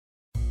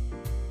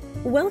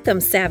Welcome,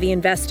 savvy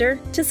investor,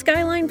 to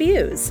Skyline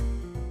Views.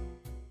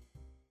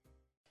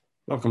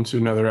 Welcome to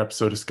another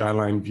episode of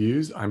Skyline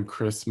Views. I'm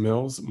Chris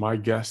Mills. My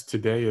guest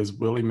today is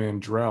Willie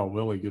Mandrell.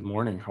 Willie, good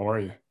morning. How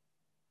are you?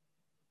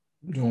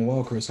 Doing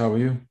well, Chris. How are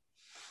you?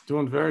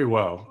 Doing very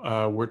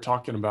well. We're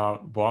talking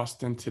about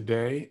Boston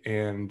today,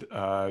 and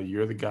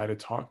you're the guy to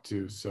talk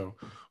to. So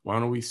why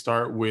don't we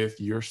start with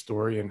your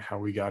story and how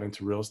we got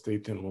into real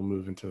estate, then we'll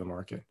move into the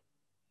market.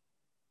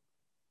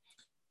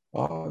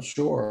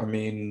 Sure. I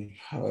mean,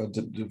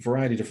 the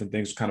variety of different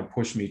things kind of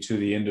pushed me to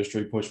the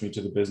industry, pushed me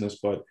to the business,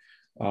 but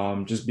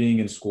just being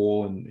in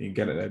school and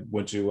I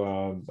went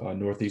to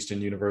Northeastern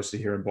University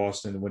here in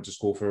Boston and went to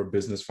school for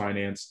business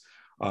finance,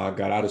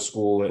 got out of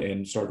school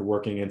and started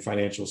working in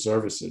financial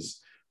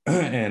services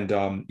and,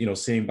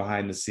 seeing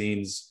behind the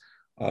scenes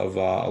of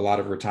a lot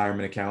of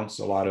retirement accounts,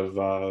 a lot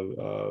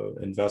of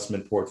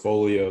investment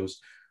portfolios,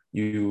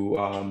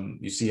 you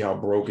see how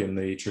broken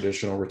the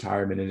traditional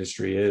retirement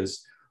industry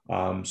is.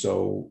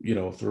 Through,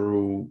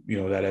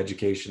 that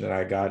education that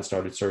I got, I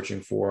started searching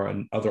for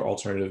other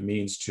alternative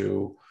means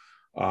to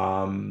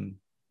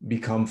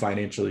become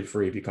financially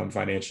free, become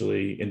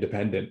financially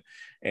independent,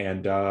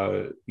 and,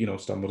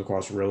 stumbled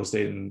across real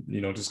estate and,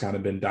 just kind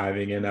of been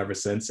diving in ever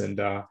since. And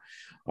that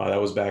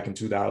was back in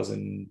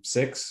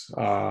 2006,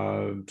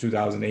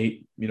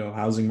 2008,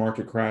 housing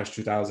market crash,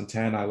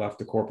 2010. I left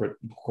the corporate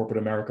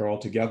America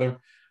altogether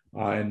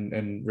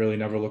and really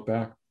never looked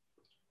back.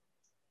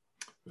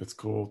 That's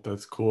cool.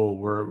 That's cool.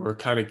 We're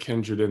kind of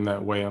kindred in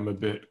that way. I'm a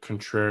bit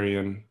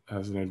contrarian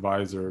as an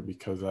advisor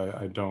because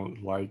I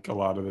don't like a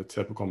lot of the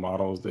typical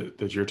models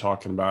that you're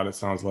talking about. It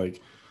sounds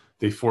like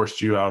they forced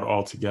you out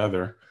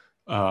altogether,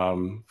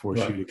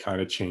 forced you to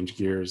kind of change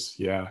gears.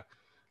 Yeah.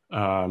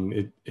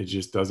 It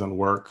just doesn't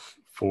work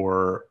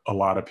for a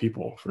lot of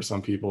people. For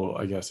some people,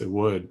 I guess it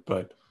would,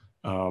 but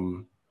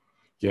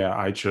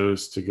I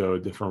chose to go a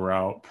different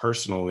route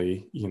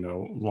personally,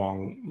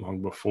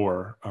 long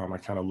before. I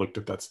kind of looked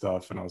at that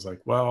stuff and I was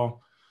like,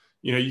 well,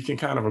 you can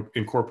kind of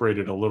incorporate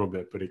it a little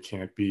bit, but you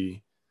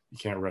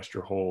can't rest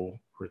your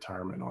whole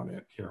retirement on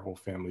it, your whole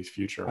family's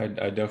future.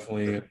 I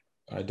definitely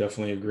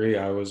agree.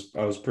 I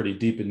was pretty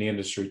deep in the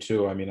industry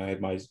too. I mean, I had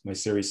my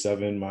Series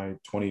 7, my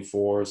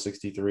 24,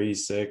 63,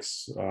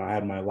 6. I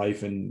had my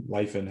life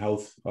and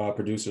health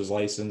producer's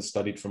license,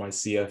 studied for my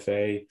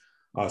CFA.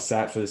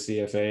 Sat for the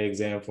CFA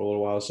exam for a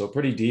little while, so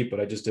pretty deep, but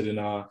I just didn't,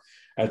 at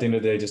the end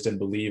of the day, just didn't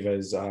believe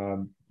as,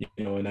 in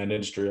that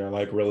industry. I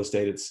like real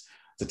estate. It's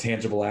a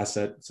tangible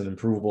asset. It's an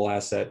improvable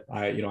asset.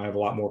 I have a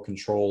lot more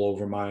control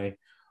over my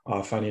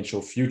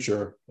financial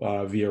future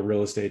via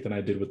real estate than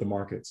I did with the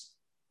markets.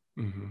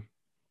 Mm-hmm.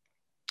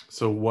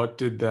 So what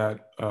did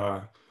that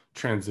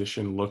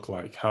transition look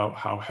like?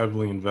 How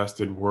heavily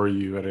invested were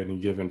you at any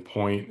given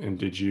point? And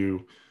did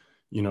you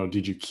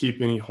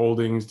keep any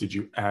holdings? Did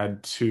you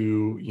add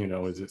to,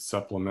 is it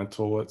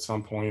supplemental at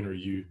some point, or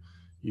you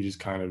just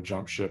kind of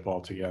jump ship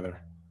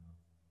altogether?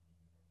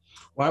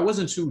 Well, I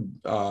wasn't too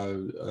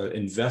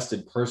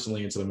invested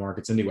personally into the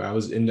markets anyway. I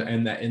was in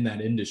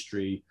that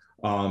industry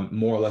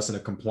more or less in a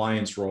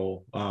compliance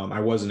role.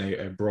 I wasn't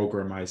a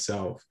broker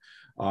myself.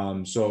 I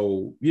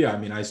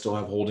mean, I still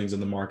have holdings in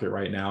the market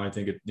right now. I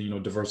think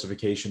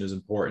diversification is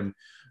important.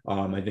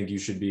 I think you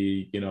should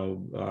be,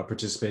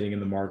 participating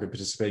in the market,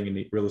 participating in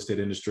the real estate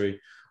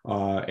industry,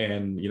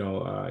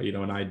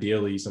 and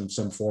ideally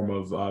some form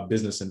of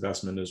business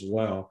investment as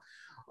well.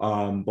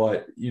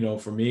 But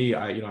for me,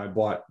 I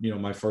bought,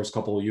 my first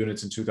couple of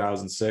units in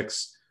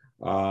 2006.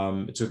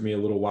 It took me a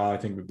little while. I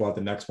think we bought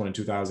the next one in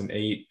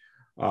 2008.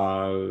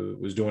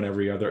 Was doing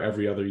every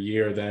other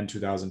year. Then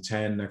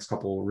 2010, next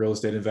couple of real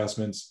estate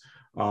investments.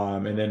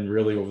 And then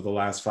really over the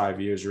last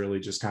 5 years, really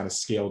just kind of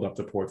scaled up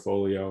the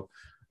portfolio,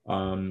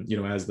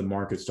 as the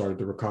market started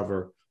to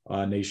recover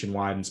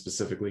nationwide and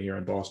specifically here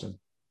in Boston.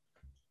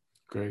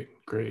 Great.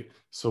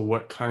 So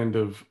what kind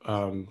of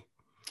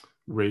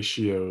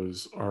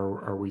ratios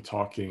are we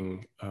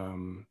talking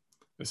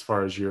as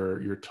far as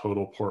your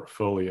total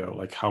portfolio?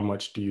 Like how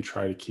much do you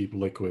try to keep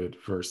liquid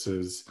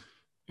versus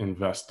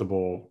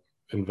investable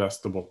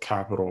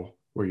capital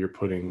where you're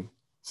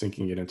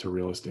sinking it into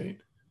real estate?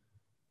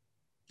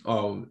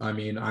 Oh, I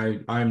mean,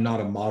 I'm not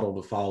a model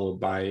to follow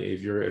by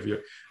if you're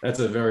that's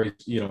a very,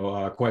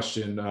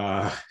 question,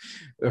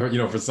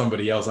 for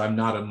somebody else. I'm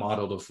not a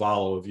model to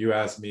follow. If you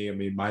ask me, I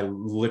mean, my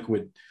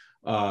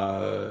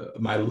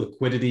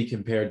liquidity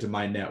compared to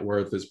my net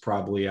worth is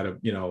probably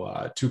at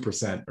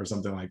 2% or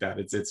something like that.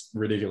 It's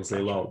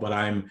ridiculously low, but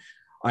I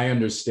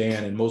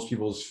understand. And most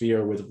people's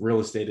fear with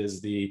real estate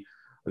is the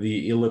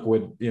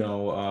illiquid,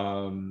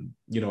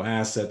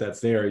 asset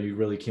that's there. You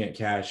really can't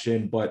cash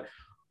in, but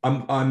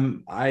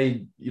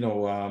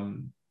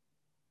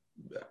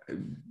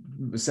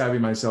savvy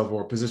myself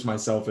or position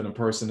myself in a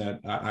person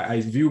that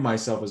I view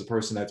myself as a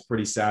person that's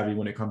pretty savvy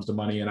when it comes to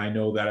money. And I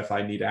know that if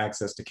I need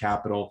access to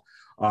capital,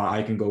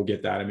 I can go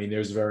get that. I mean,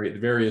 there's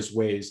various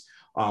ways.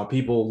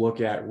 People look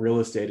at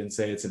real estate and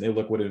say it's an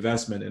illiquid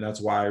investment. And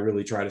that's why I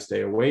really try to stay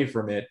away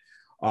from it.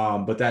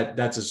 But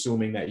that's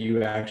assuming that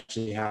you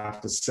actually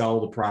have to sell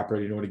the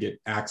property in order to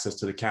get access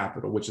to the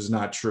capital, which is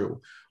not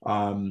true.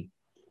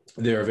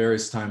 There are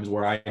various times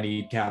where I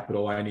need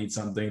capital, I need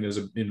something, there's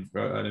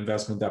an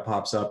investment that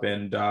pops up,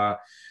 and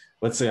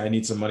let's say I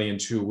need some money in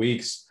 2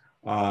 weeks.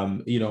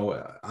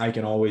 I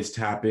can always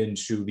tap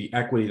into the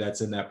equity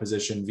that's in that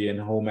position via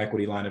a home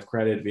equity line of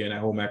credit, via a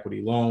home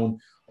equity loan,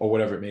 or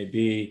whatever it may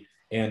be,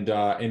 and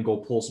go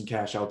pull some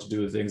cash out to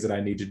do the things that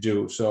I need to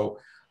do. So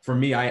for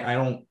me,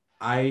 I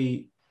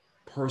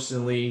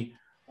personally,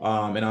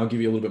 and I'll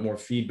give you a little bit more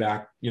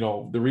feedback.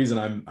 The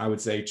reason I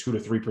would say 2 to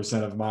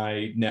 3% of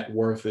my net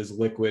worth is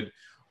liquid,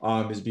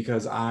 is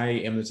because I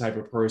am the type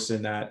of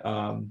person that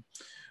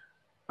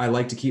I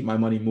like to keep my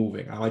money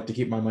moving. I like to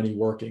keep my money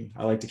working.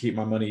 I like to keep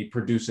my money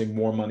producing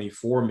more money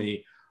for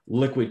me.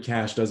 Liquid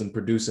cash doesn't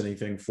produce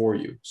anything for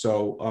you.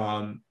 So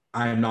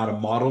I am not a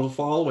model to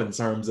follow in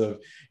terms of,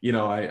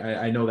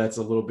 I know that's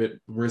a little bit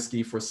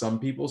risky for some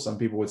people. Some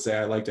people would say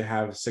I like to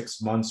have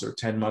 6 months or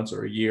 10 months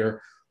or a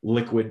year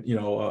liquid,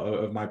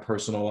 of my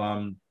personal,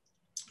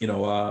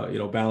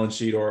 balance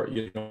sheet, or,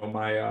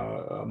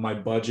 my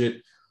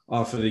budget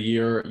for the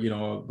year,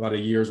 about a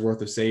year's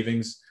worth of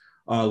savings.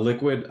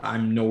 Liquid,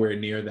 I'm nowhere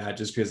near that,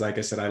 just because, like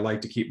I said, I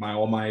like to keep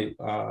all my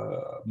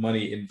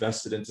money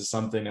invested into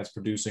something that's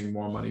producing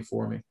more money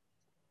for me.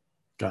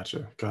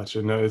 Gotcha.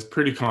 No, it's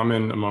pretty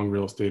common among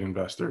real estate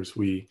investors.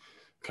 We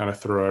kind of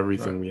throw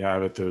everything we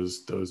have at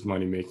those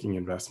money-making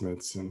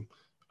investments. And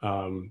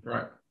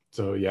right.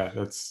 So yeah,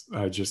 it's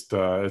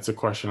a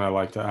question I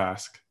like to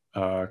ask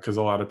because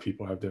a lot of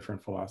people have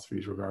different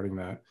philosophies regarding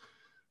that.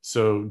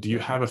 So do you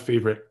have a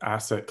favorite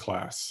asset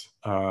class?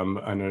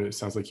 I know it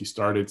sounds like you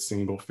started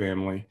single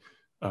family.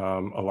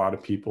 A lot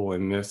of people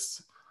in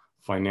this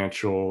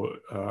financial,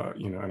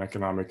 and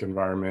economic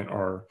environment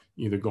are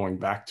either going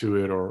back to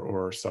it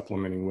or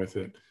supplementing with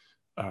it.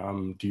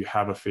 Do you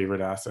have a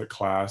favorite asset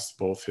class,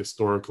 both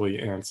historically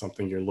and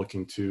something you're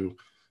looking to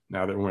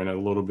now that we're in a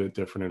little bit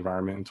different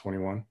environment in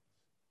 21?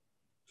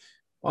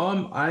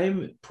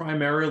 I'm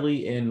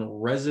primarily in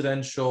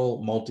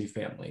residential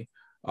multifamily.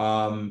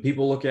 When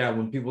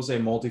people say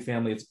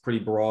multifamily, it's pretty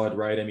broad,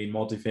 right? I mean,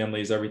 multifamily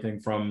is everything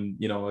from,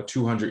 a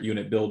 200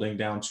 unit building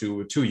down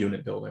to a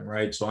 2-unit building,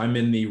 right? So I'm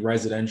in the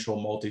residential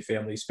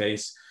multifamily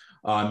space,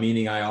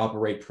 meaning I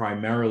operate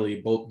primarily,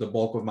 the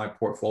bulk of my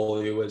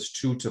portfolio is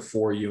 2 to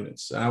 4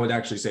 units. And I would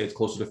actually say it's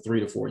closer to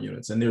 3 to 4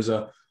 units. And there's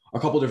a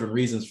couple different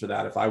reasons for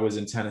that. If I was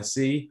in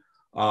Tennessee,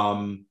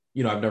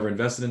 I've never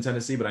invested in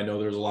Tennessee, but I know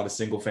there's a lot of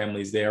single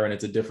families there, and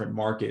it's a different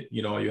market.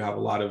 You have a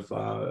lot of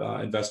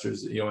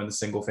investors, in the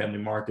single family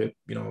market,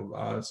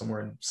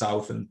 somewhere in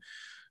South and,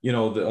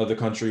 the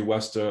country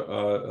west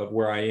of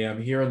where I am.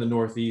 Here in the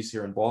Northeast,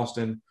 here in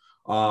Boston,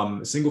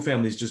 single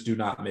families just do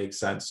not make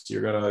sense.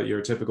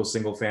 Your typical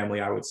single family,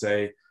 I would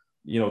say,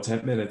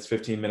 10 minutes,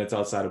 15 minutes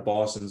outside of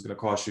Boston is going to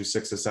cost you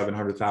 $600,000 to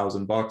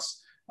 $700,000.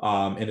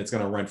 And it's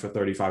going to rent for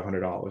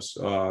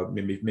 $3,500,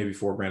 maybe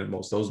 $4,000 at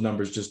most. Those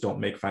numbers just don't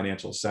make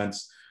financial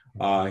sense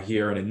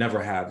here, and it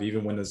never have.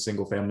 Even when the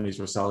single families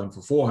were selling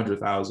for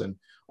 $400,000,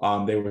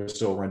 they were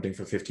still renting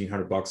for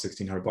 $1,500,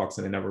 $1,600,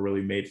 and it never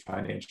really made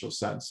financial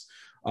sense.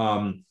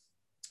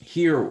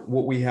 Here,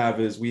 what we have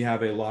is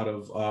a lot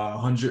of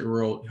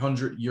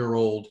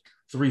 100-year-old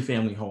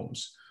 3-family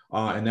homes,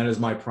 and that is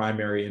my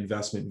primary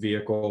investment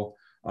vehicle.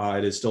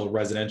 It is still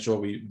residential.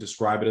 We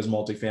describe it as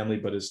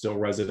multifamily, but it's still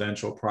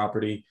residential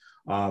property.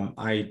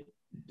 I,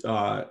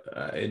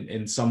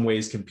 in some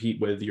ways,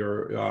 compete with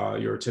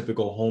your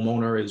typical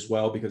homeowner as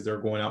well, because they're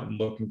going out and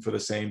looking for the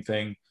same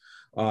thing.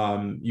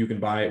 You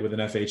can buy it with an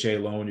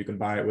FHA loan. You can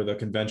buy it with a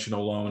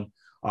conventional loan.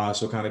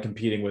 So kind of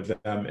competing with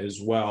them as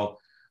well.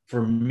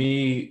 For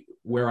me,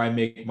 where I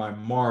make my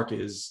mark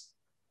is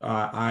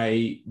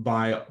I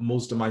buy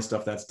most of my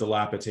stuff that's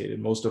dilapidated.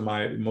 Most of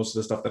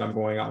the stuff that I'm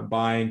going out and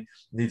buying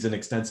needs an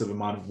extensive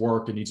amount of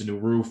work. It needs a new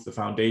roof. The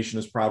foundation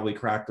is probably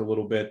cracked a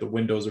little bit. The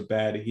windows are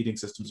bad. The heating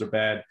systems are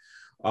bad.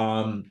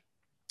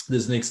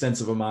 There's an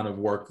extensive amount of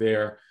work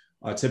there.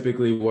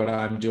 Typically, what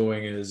I'm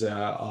doing is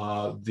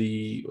the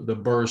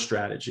BRRRR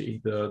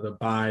strategy, the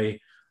buy,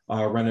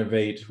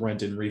 renovate,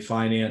 rent, and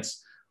refinance.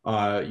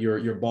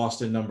 Your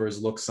Boston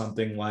numbers look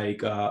something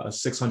like a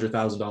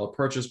 $600,000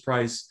 purchase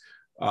price,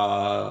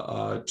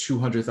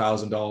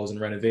 $200,000 in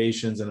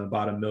renovations, and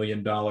about $1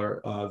 million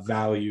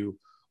value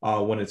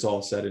when it's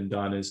all said and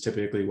done is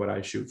typically what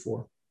I shoot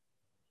for.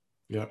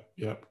 Yep.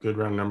 Good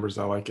round numbers.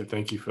 I like it.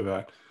 Thank you for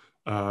that.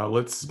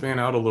 Let's span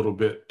out a little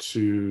bit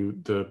to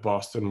the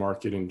Boston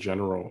market in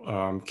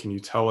general. Can you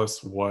tell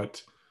us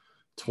what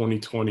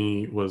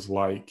 2020 was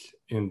like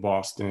in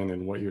Boston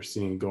and what you're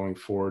seeing going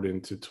forward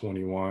into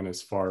 21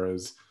 as far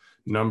as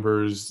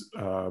numbers,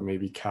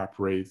 maybe cap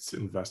rates,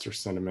 investor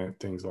sentiment,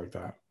 things like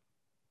that?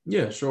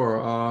 Yeah, sure.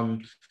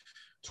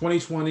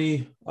 2020,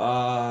 it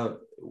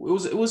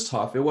was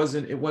tough. It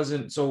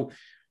wasn't so.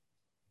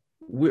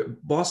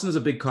 Boston is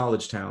a big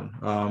college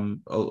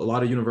town. A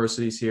lot of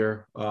universities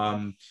here.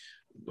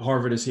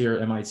 Harvard is here.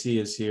 MIT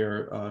is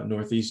here.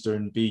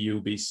 Northeastern,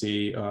 BU,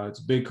 BC. It's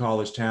a big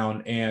college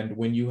town. And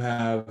when you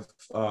have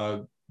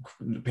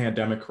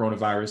pandemic,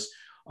 coronavirus,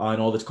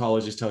 and all the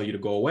colleges tell you to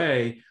go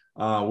away.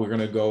 We're going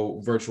to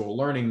go virtual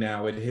learning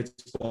now. It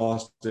hits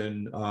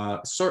Boston,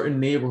 certain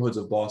neighborhoods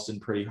of Boston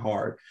pretty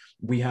hard.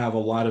 We have a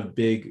lot of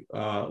big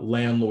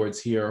landlords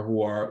here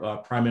who are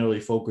primarily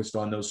focused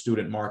on those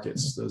student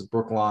markets, those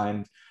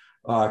Brookline,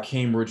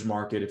 Cambridge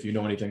market. If you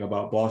know anything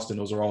about Boston,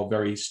 those are all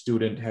very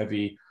student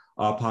heavy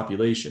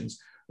populations.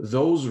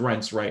 Those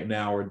rents right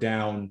now are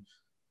down,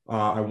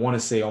 I want to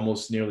say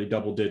almost nearly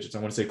double digits. I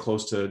want to say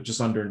close to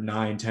just under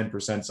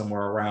 9-10%,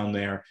 somewhere around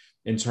there,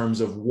 in terms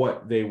of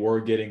what they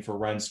were getting for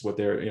rents, what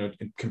they're,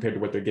 compared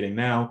to what they're getting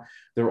now.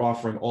 They're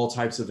offering all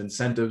types of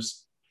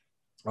incentives,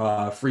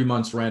 3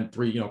 months rent,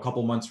 a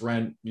couple months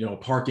rent,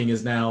 parking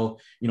is now,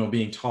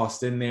 being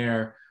tossed in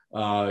there,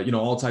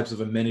 all types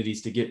of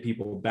amenities to get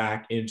people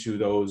back into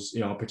those,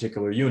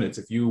 particular units.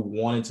 If you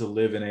wanted to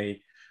live in a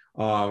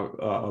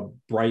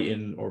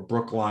Brighton or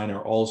Brookline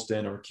or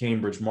Allston or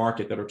Cambridge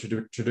market that are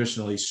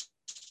traditionally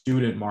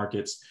student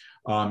markets,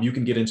 you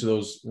can get into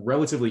those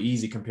relatively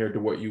easy compared to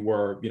what you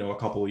were, a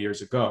couple of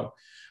years ago.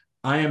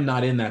 I am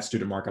not in that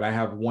student market. I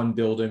have one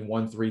building,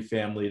 1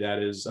 3-family that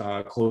is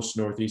close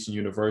to Northeastern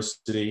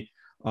University.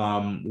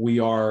 We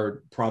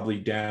are probably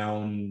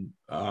down,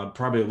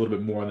 probably a little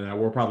bit more than that.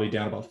 We're probably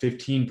down about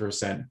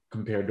 15%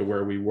 compared to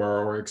where we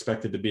were or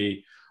expected to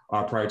be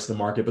prior to the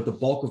market. But the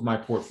bulk of my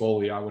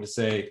portfolio, I would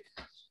say,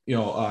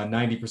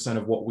 90%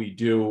 of what we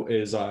do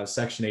is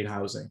Section 8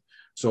 housing.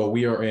 So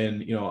we are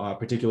in,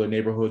 particular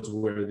neighborhoods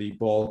where the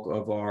bulk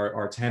of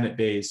our tenant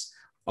base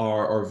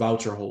are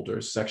voucher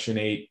holders. Section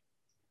 8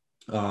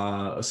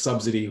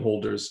 subsidy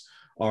holders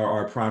are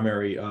our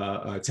primary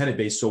tenant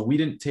base. So we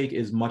didn't take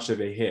as much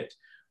of a hit.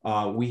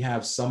 We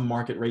have some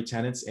market rate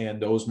tenants,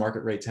 and those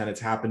market rate tenants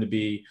happen to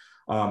be,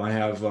 I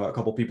have a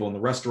couple people in the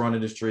restaurant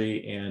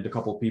industry and a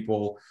couple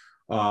people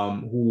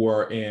who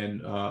were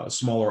in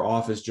smaller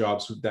office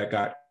jobs that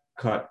got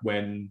cut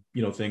when,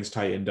 things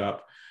tightened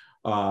up.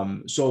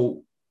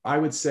 So I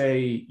would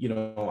say,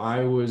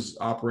 I was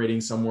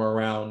operating somewhere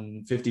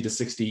around 50 to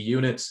 60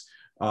 units.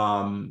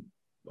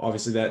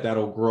 Obviously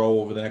that'll grow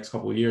over the next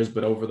couple of years,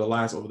 but over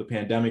the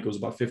pandemic, it was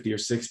about 50 or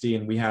 60.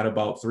 And we had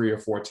about 3 or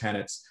 4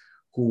 tenants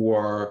who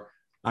were,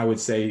 I would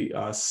say,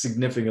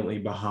 significantly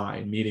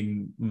behind,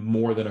 meaning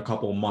more than a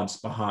couple of months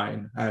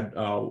behind. I had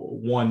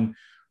one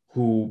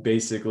who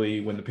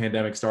basically, when the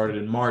pandemic started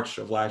in March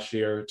of last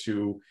year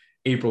to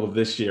April of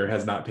this year,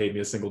 has not paid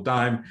me a single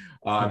dime.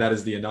 That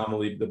is the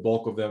anomaly. The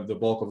bulk of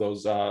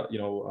those,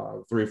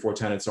 3 or 4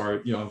 tenants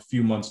are, a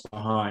few months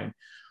behind.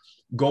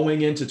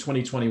 Going into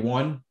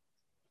 2021,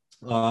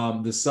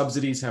 the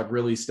subsidies have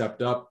really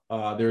stepped up.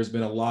 There's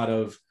been a lot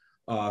of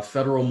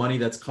federal money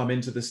that's come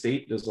into the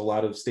state. There's a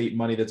lot of state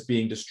money that's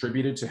being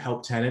distributed to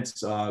help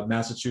tenants.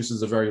 Massachusetts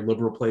is a very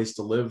liberal place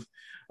to live,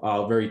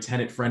 very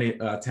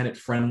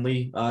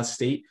tenant-friendly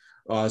state.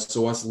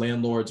 So us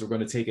landlords are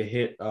going to take a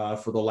hit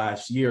for the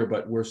last year,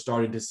 but we're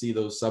starting to see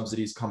those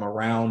subsidies come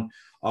around.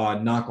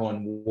 Knock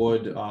on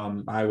wood.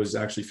 I was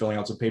actually filling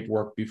out some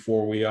paperwork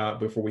before we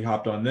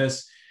hopped on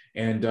this,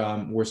 and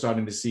we're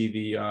starting to see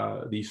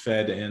the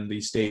Fed and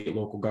the state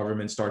local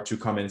government start to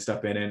come in and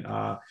step in and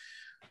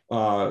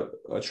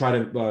try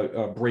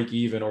to break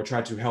even, or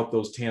try to help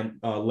those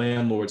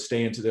landlords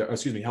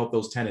help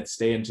those tenants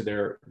stay into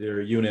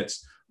their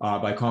units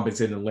by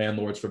compensating the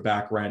landlords for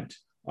back rent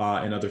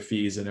and other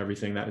fees and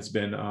everything that has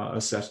been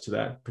assessed to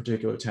that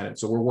particular tenant.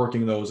 So we're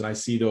working those, and I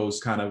see those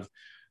kind of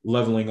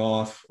leveling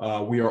off.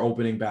 We are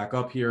opening back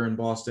up here in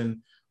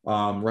Boston.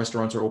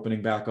 Restaurants are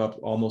opening back up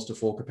almost to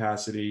full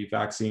capacity.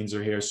 Vaccines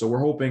are here. So we're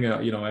hoping,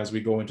 as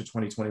we go into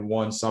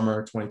 2021,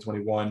 summer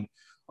 2021,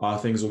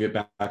 things will get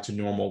back to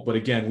normal. But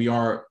again, we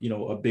are,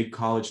 a big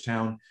college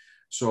town.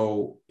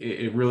 So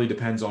it really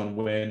depends on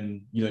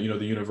when,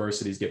 the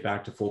universities get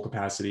back to full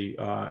capacity.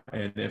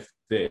 And if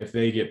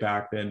they get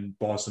back, then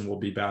Boston will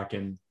be back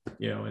in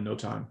no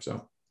time.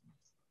 So.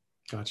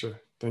 Gotcha.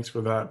 Thanks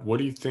for that. What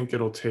do you think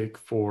it'll take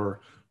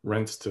for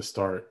rents to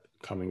start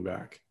coming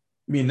back?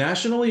 I mean,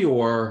 nationally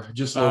or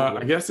just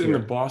locally? I guess in the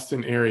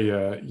Boston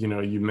area,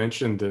 you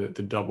mentioned the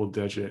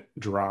double-digit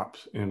drop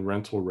in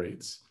rental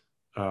rates.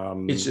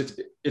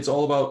 It's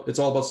all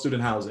about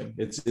student housing.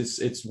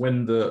 It's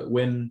when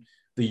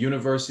the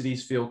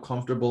universities feel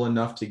comfortable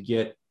enough to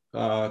get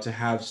to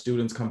have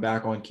students come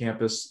back on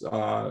campus,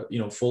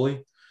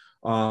 fully.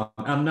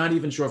 I'm not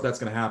even sure if that's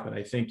going to happen.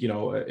 I think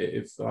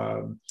if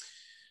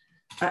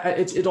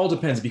it all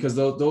depends, because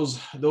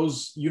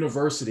those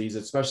universities,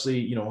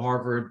 especially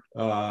Harvard,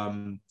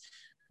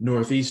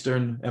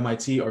 Northeastern,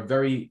 MIT, are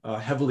very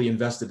heavily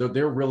invested.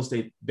 They're real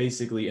estate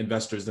basically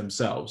investors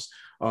themselves.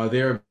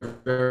 They're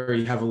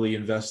very heavily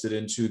invested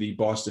into the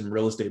Boston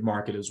real estate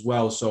market as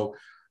well. So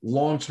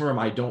long term,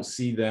 I don't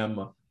see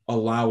them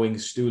allowing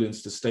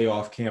students to stay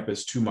off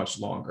campus too much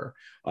longer,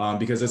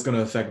 because it's going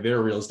to affect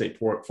their real estate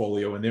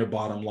portfolio and their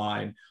bottom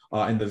line,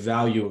 and the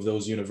value of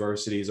those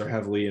universities are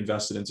heavily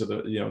invested into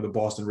the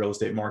Boston real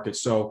estate market.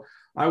 So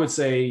I would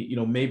say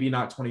maybe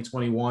not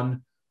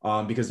 2021,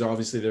 because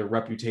obviously their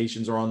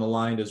reputations are on the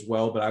line as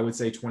well. But I would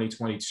say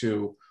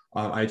 2022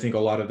 I think a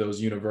lot of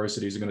those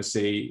universities are going to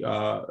see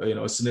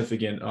a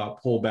significant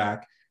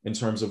pullback in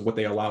terms of what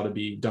they allow to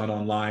be done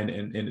online,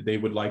 and they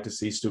would like to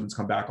see students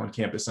come back on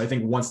campus. I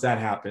think once that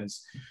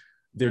happens,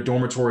 their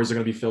dormitories are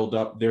going to be filled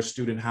up, their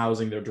student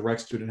housing, their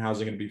direct student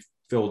housing are going to be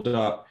filled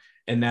up,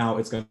 and now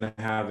it's going to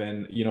have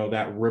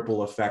that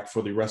ripple effect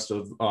for the rest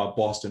of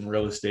Boston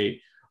real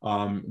estate,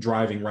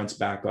 driving rents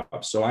back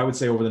up. So I would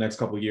say over the next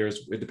couple of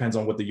years, it depends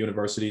on what the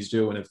universities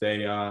do, and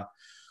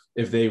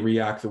if they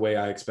react the way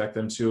I expect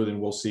them to, then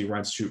we'll see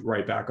rents shoot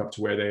right back up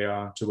to where they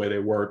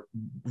were,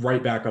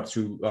 right back up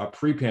to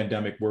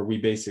pre-pandemic, where we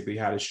basically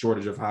had a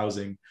shortage of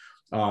housing,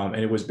 and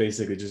it was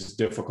basically just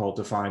difficult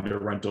to find a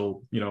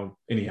rental,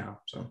 anyhow.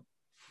 So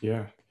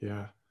yeah,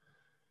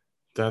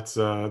 that's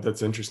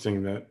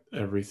interesting that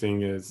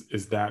everything is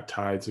that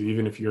tied. So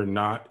even if you're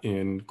not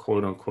in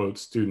quote unquote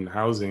student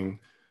housing,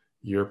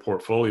 your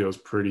portfolio is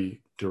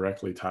pretty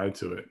directly tied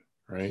to it,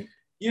 right?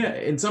 Yeah,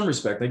 in some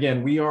respect.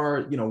 Again,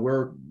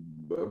 we're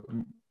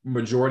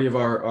majority of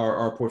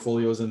our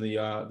portfolios in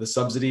the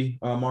subsidy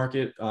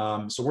market,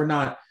 so we're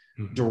not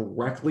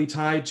directly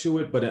tied to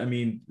it. But I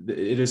mean,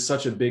 it is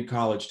such a big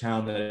college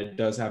town that it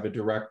does have a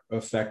direct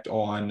effect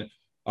on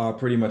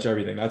pretty much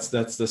everything. That's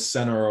the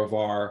center of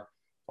our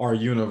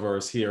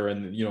universe here,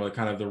 and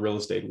kind of the real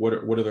estate. What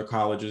are the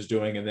colleges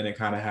doing, and then it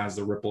kind of has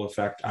the ripple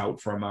effect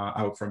out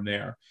from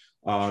there.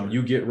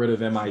 You get rid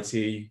of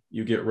MIT,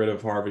 you get rid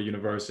of Harvard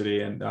University,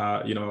 and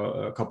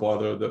a couple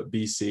other, the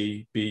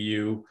BC,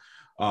 BU,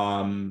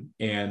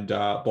 and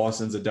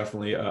Boston's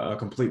definitely a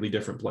completely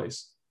different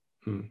place.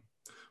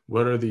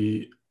 What are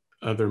the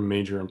other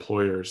major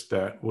employers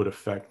that would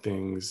affect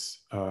things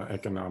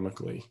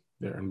economically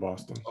there in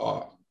Boston?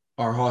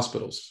 Our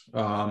hospitals,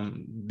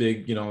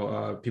 big,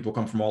 people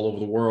come from all over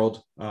the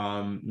world,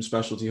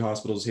 specialty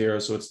hospitals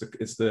here. So it's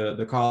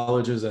the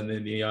colleges, and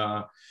then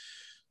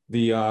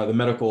the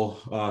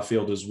medical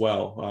field as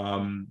well.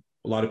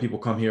 A lot of people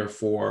come here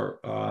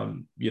for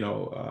the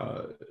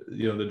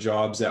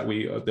jobs that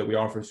we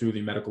offer through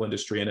the medical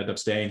industry and end up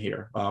staying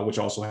here, which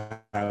also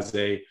has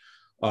a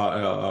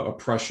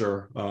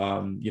pressure,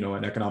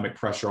 an economic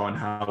pressure on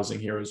housing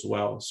here as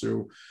well.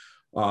 So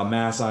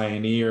Mass Eye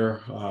and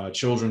Ear,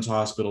 Children's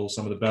Hospital,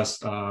 some of the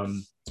best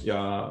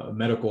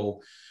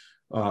medical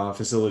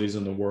facilities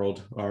in the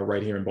world are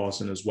right here in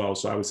Boston as well.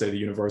 So I would say the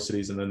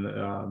universities, and then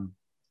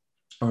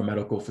our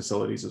medical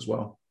facilities as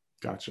well.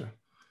 Gotcha.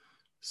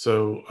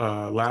 So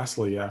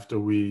lastly, after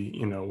we,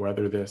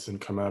 weather this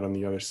and come out on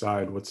the other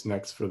side, what's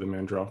next for the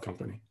Mandrell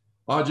company?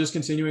 Just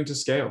continuing to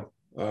scale.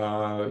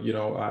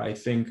 I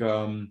think,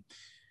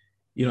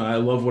 I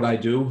love what I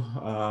do.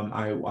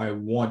 I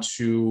want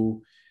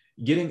to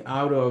getting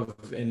out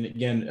of, and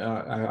again,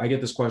 I get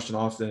this question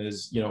often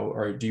is,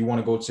 or do you want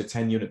to go to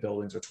 10 unit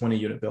buildings or 20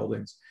 unit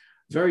buildings?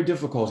 Very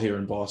difficult here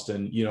in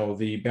Boston.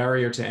 The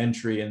barrier to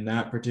entry in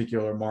that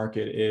particular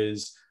market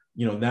is,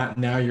 that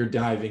now you're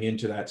diving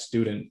into that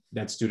student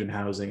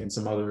housing and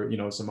some other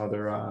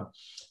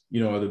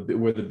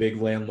where the big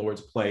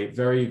landlords play.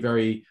 Very,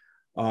 very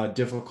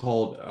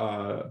difficult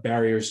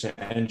barriers to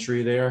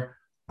entry there.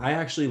 I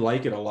actually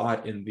like it a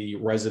lot in the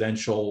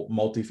residential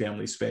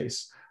multifamily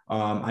space.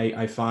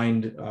 I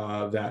find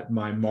that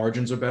my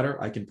margins are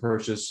better. I can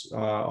purchase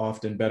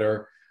often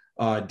better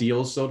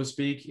deals, so to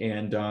speak,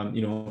 and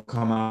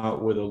come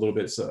out with a little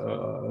bit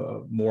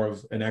more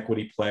of an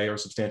equity play or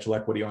substantial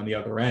equity on the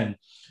other end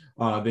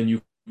than you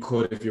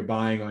could if you're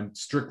buying on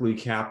strictly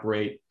cap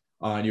rate,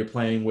 and you're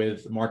playing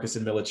with Marcus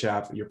and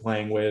Millichap, you're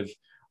playing with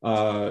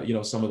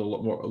some of the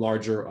more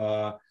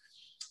larger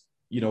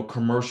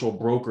commercial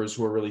brokers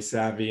who are really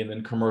savvy, and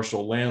then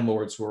commercial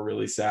landlords who are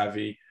really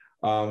savvy,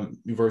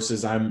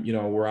 versus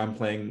where I'm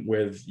playing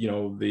with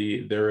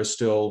there is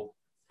still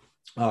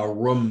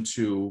room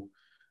to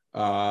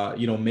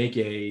make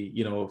a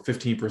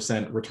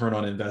 15% return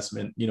on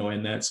investment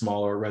in that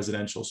smaller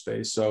residential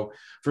space. So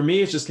for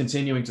me, it's just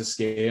continuing to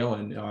scale,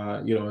 and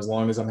as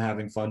long as I'm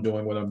having fun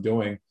doing what I'm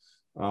doing,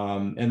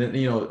 and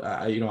then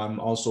I'm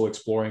also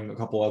exploring a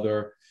couple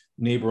other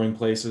neighboring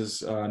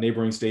places,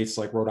 neighboring states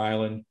like Rhode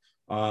Island.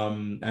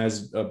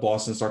 As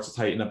Boston starts to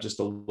tighten up just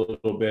a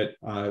little bit,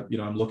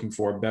 I'm looking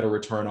for a better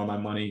return on my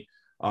money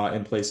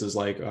in places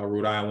like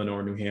Rhode Island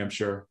or New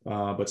Hampshire,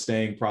 but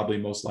staying probably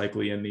most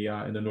likely in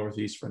the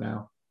Northeast for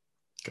now.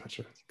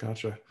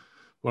 Gotcha.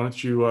 Why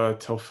don't you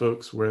tell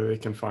folks where they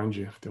can find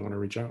you if they want to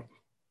reach out?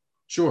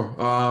 Sure.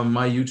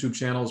 My YouTube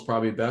channel is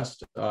probably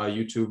best,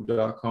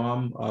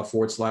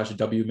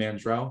 youtube.com/W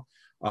Mandrell.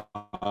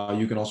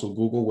 You can also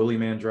Google Willie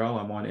Mandrell.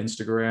 I'm on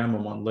Instagram.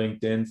 I'm on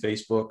LinkedIn,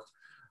 Facebook,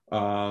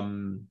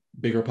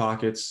 Bigger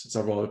Pockets,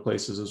 several other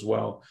places as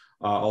well.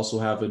 Also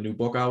have a new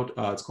book out.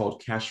 It's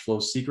called Cash Flow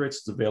Secrets.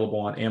 It's available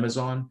on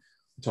Amazon.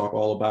 We talk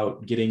all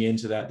about getting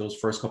into those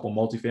first couple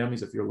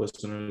multifamilies. If your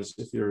listeners,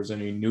 if there's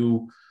any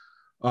new,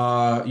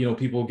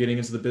 people getting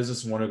into the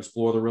business and want to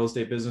explore the real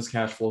estate business,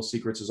 Cash Flow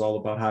Secrets is all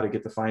about how to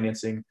get the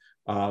financing,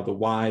 the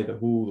why, the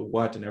who, the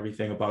what, and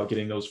everything about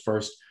getting those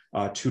first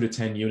 2 to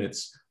 10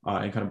 units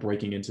and kind of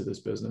breaking into this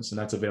business. And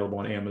that's available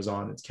on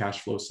Amazon. It's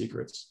Cash Flow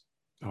Secrets.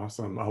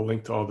 Awesome. I'll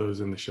link to all those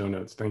in the show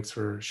notes. Thanks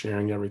for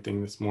sharing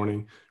everything this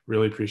morning.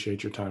 Really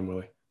appreciate your time,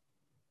 Willie.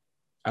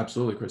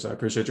 Absolutely, Chris. I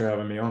appreciate you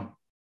having me on.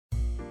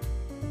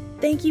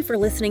 Thank you for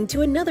listening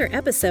to another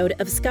episode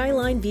of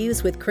Skyline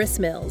Views with Chris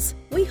Mills.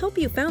 We hope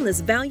you found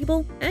this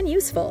valuable and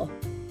useful.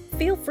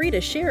 Feel free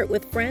to share it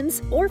with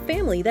friends or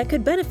family that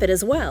could benefit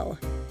as well.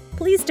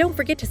 Please don't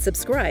forget to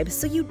subscribe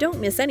so you don't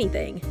miss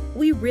anything.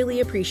 We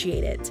really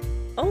appreciate it.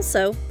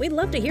 Also, we'd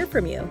love to hear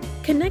from you.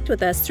 Connect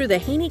with us through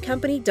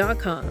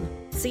thehaneycompany.com.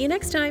 See you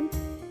next time.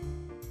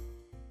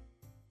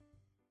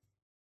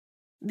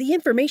 The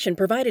information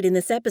provided in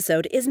this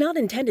episode is not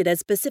intended as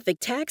specific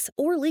tax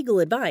or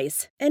legal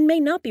advice and may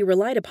not be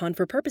relied upon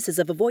for purposes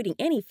of avoiding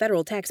any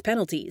federal tax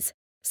penalties.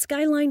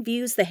 Skyline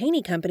Views, the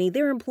Haney Company,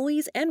 their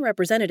employees, and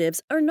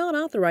representatives are not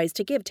authorized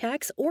to give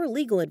tax or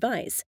legal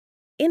advice.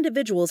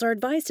 Individuals are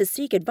advised to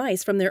seek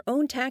advice from their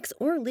own tax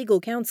or legal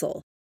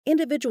counsel.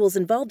 Individuals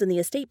involved in the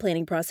estate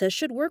planning process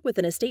should work with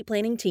an estate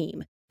planning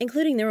team,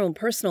 including their own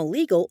personal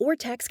legal or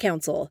tax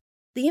counsel.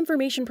 The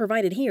information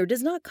provided here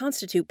does not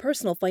constitute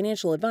personal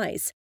financial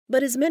advice,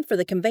 but is meant for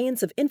the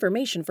conveyance of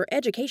information for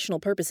educational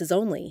purposes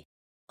only.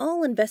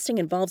 All investing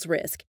involves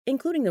risk,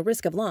 including the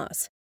risk of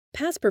loss.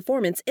 Past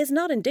performance is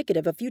not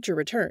indicative of future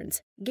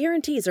returns.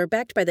 Guarantees are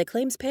backed by the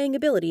claims-paying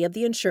ability of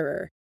the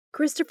insurer.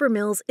 Christopher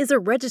Mills is a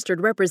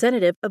registered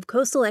representative of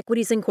Coastal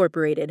Equities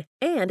Incorporated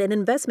and an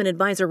investment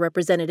advisor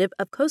representative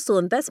of Coastal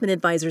Investment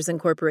Advisors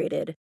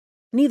Incorporated.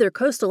 Neither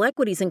Coastal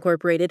Equities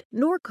Incorporated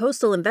nor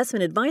Coastal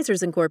Investment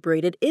Advisors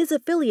Incorporated is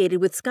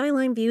affiliated with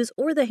Skyline Views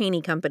or the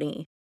Haney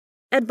Company.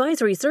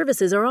 Advisory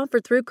services are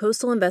offered through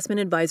Coastal Investment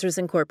Advisors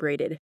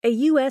Incorporated, a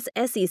U.S.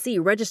 SEC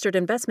registered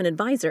investment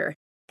advisor,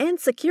 and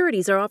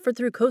securities are offered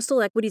through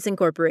Coastal Equities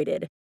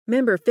Incorporated.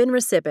 Member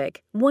FINRA SIPC,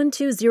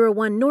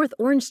 1201 North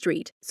Orange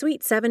Street,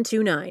 Suite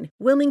 729,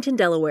 Wilmington,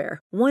 Delaware,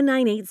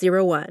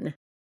 19801.